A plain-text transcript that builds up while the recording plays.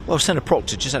Well, Senator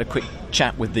Proctor just had a quick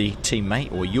chat with the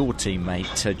teammate, or your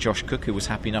teammate, Josh Cook, who was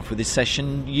happy enough with this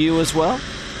session. You as well?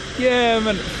 Yeah, I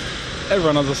mean,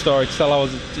 everyone has a story to tell. I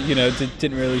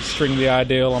didn't really string the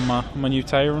ideal on my new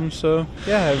tyre run, so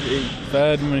yeah, it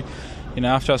fared.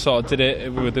 After I sort of did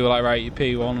it, we were doing like right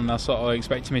P1, and I sort of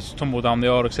expected me to tumble down the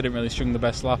order because I didn't really string the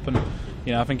best lap, and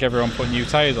I think everyone put new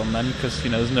tyres on then because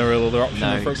there's no real other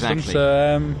option. Exactly.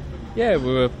 So we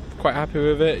were quite happy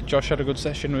with it. Josh had a good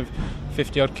session with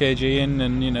 50 odd kg in,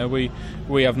 and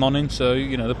we have none in, so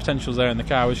the potential's there in the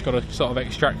car. We've just got to sort of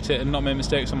extract it and not make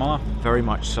mistakes on my lap. Very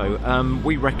much so.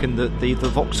 We reckon that the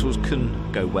Vauxhalls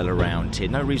can go well around here.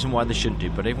 No reason why they shouldn't do,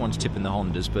 but everyone's tipping the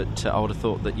Hondas. But I would have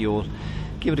thought that you'll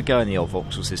give it a go in the old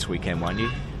Vauxhalls this weekend, won't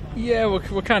you? Yeah,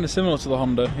 we're kind of similar to the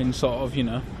Honda in sort of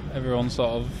everyone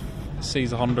sort of sees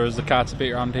the Honda as the car to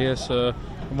beat around here, so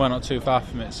we're not too far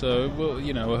from it. So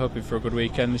we're hoping for a good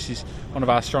weekend. This is one of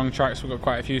our strong tracks. We've got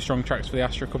quite a few strong tracks for the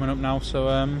Astra coming up now, so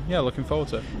looking forward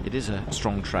to it. It is a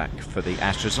strong track for the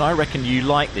Astras, and I reckon you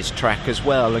like this track as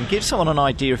well. And give someone an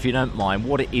idea, if you don't mind,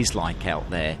 what it is like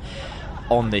out there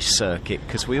on this circuit,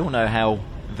 because we all know how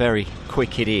very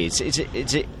quick it is. Is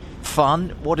it fun?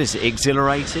 What is it?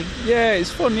 Exhilarating? Yeah, it's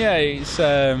fun. Yeah, it's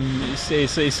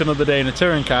another day in a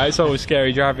touring car. It's always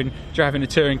scary driving a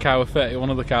touring car with 31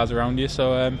 other cars around you.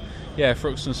 So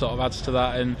Thruxton sort of adds to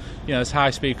that, and it's high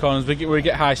speed corners. We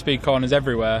get high speed corners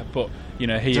everywhere, but here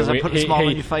does it put a smile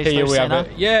on your face? Here we have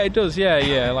it. Yeah, it does.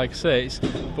 Yeah. Like I say,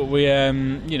 but we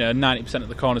 90% of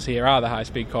the corners here are the high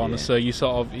speed corners. Yeah.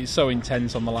 So it's so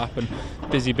intense on the lap and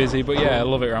busy. But I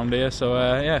love it around here. So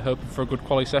hoping for a good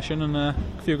quali session and a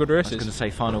few good races. I was going to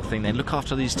say, final thing then, look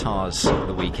after these tyres at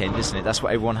the weekend, isn't it? That's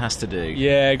what everyone has to do.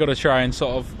 Yeah, got to try and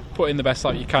sort of put in the best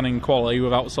lap you can in quali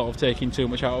without sort of taking too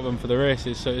much out of them for the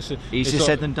races. So it's easier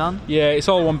said than done. Yeah, it's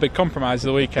all one big compromise of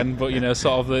the weekend. But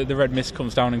sort of the red mist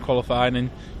comes down in qualifying, and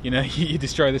you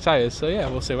destroy the tyres. So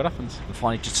we'll see what happens. And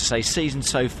finally, just to say, season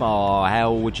so far,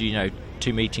 how would 2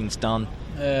 meetings done?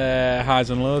 Highs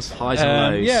and lows.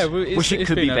 Wish it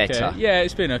could be better. Okay. Yeah,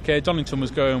 it's been okay. Donington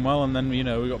was going well, and then we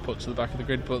got put to the back of the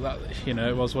grid, but that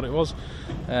it was what it was.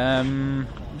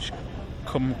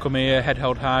 Come here, head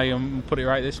held high, and put it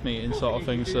right this meeting, sort of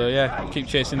thing. So keep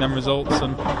chasing them results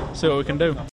and see what we can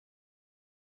do.